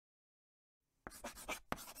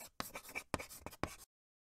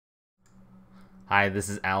Hi, this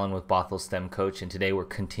is Alan with Bothell STEM Coach, and today we're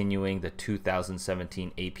continuing the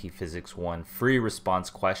 2017 AP Physics 1 free response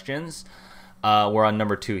questions. We're on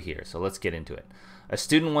number 2 here, so let's get into it. A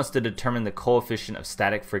student wants to determine the coefficient of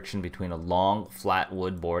static friction between a long, flat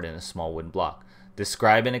wood board and a small wooden block.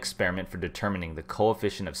 Describe an experiment for determining the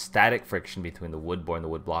coefficient of static friction between the wood board and the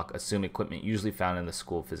wood block. Assume equipment usually found in the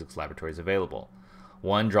school of physics laboratory is available.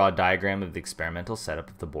 1. Draw a diagram of the experimental setup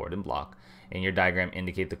of the board and block. In your diagram,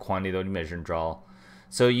 indicate the quantity that you measure and draw.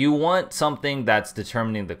 So you want something that's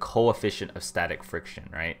determining the coefficient of static friction,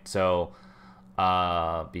 right? So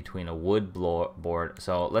between a wood board.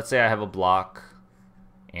 So let's say I have a block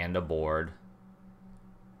and a board.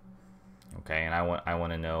 Okay, and I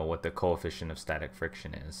want to know what the coefficient of static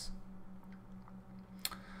friction is.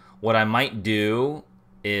 What I might do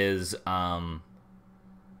is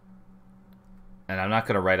and I'm not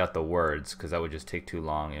going to write out the words because that would just take too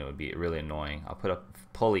long and it would be really annoying. I'll put a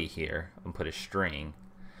pulley here and put a string.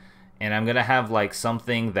 And I'm going to have like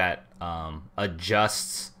something that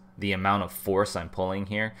adjusts the amount of force I'm pulling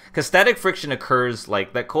here. Because static friction occurs,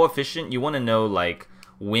 like that coefficient, you want to know like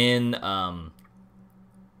when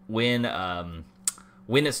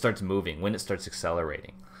it starts moving, when it starts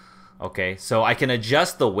accelerating. Okay, so I can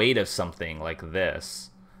adjust the weight of something like this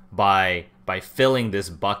by filling this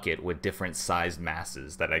bucket with different sized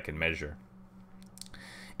masses that I can measure.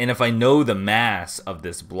 And if I know the mass of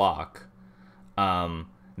this block,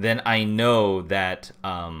 then I know that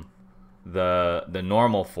the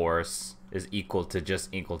normal force is equal to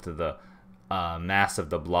the mass of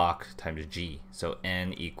the block times g. So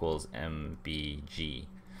N equals mBg.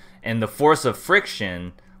 And the force of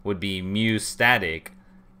friction would be mu static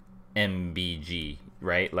mBg,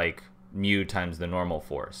 right? Like mu times the normal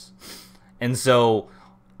force. And so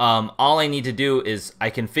all I need to do is I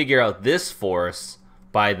can figure out this force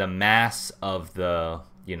by the mass of the,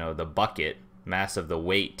 the bucket, mass of the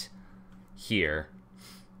weight here,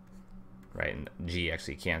 right? And G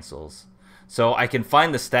actually cancels. So I can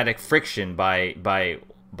find the static friction by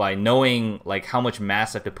knowing like how much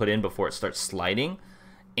mass I have to put in before it starts sliding,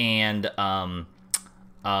 and the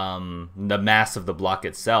mass of the block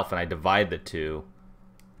itself, and I divide the two.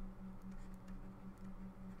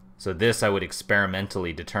 So this I would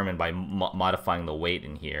experimentally determine by modifying the weight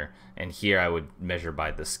in here, and here I would measure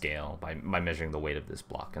by the scale, by measuring the weight of this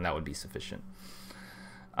block, and that would be sufficient.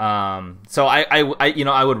 So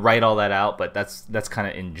I would write all that out, but that's kind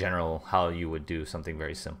of in general how you would do something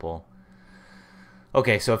very simple.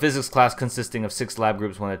 Okay, so a physics class consisting of 6 lab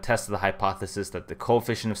groups want to test the hypothesis that the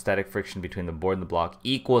coefficient of static friction between the board and the block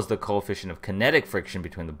equals the coefficient of kinetic friction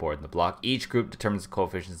between the board and the block. Each group determines the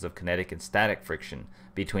coefficients of kinetic and static friction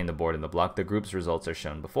between the board and the block. The group's results are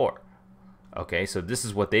shown before. Okay, so this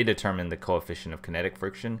is what they determine the coefficient of kinetic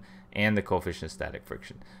friction and the coefficient of static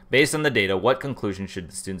friction. Based on the data, what conclusion should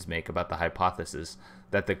the students make about the hypothesis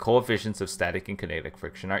that the coefficients of static and kinetic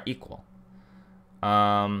friction are equal?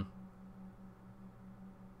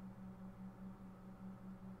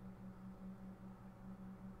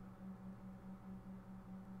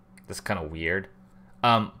 That's kind of weird.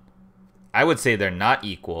 I would say they're not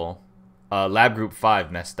equal. Lab group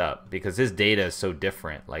 5 messed up because his data is so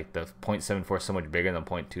different. Like the 0.74 is so much bigger than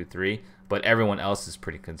 0.23, but everyone else is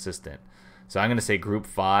pretty consistent. So I'm going to say group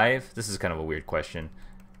 5, this is kind of a weird question,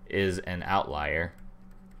 is an outlier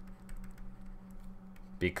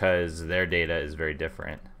because their data is very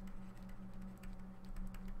different.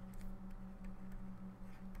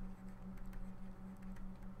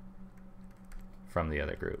 From the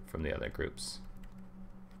other groups.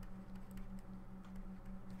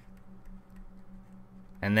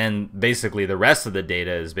 And then basically the rest of the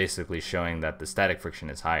data is basically showing that the static friction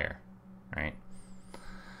is higher, right?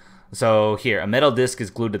 So here, a metal disc is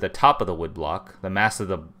glued to the top of the wood block. The mass of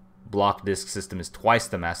the block disc system is twice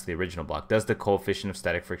the mass of the original block. Does the coefficient of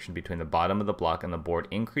static friction between the bottom of the block and the board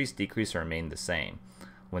increase, decrease, or remain the same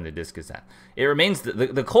when the disc is at? It remains,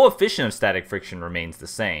 the coefficient of static friction remains the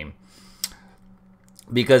same,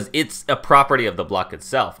 because it's a property of the block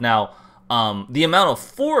itself. Now, the amount of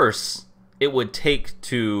force it would take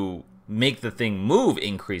to make the thing move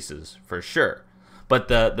increases for sure. But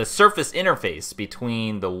the surface interface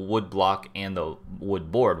between the wood block and the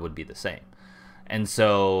wood board would be the same. And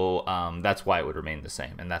so that's why it would remain the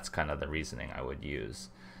same. And that's kind of the reasoning I would use.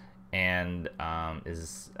 And are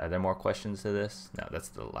there more questions to this? No, that's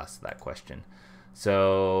the last of that question.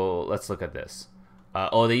 So let's look at this.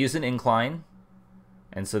 They use an incline.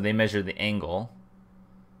 And so they measure the angle,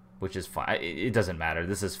 which is fine. It doesn't matter.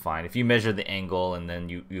 This is fine. If you measure the angle and then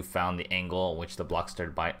you found the angle in which the block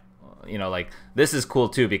started by, like this is cool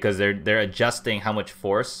too because they're adjusting how much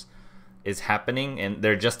force is happening, and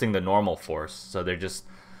they're adjusting the normal force, so they're just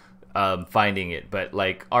finding it. But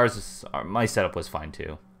like my setup was fine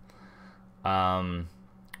too.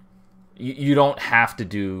 You don't have to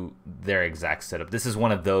do their exact setup. This is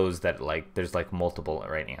one of those that like there's like multiple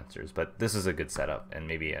right answers, but this is a good setup and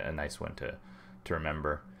maybe a nice one to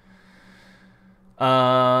remember. You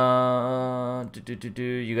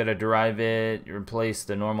gotta derive it. You replace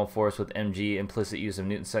the normal force with mg, implicit use of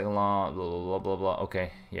Newton's second law. Blah blah blah blah blah.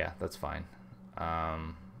 Okay, yeah, that's fine.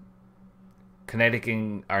 Kinetic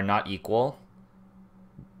are not equal.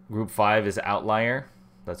 Group 5 is outlier.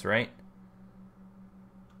 That's right.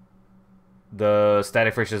 The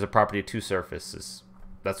static friction is a property of two surfaces.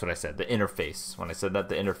 That's what I said. The interface. When I said that,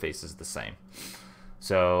 the interface is the same.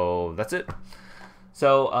 So that's it.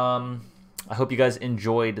 So I hope you guys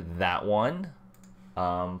enjoyed that one.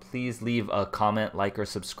 Please leave a comment, like, or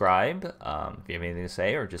subscribe if you have anything to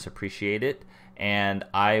say or just appreciate it. And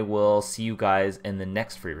I will see you guys in the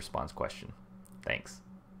next free response question. Thanks.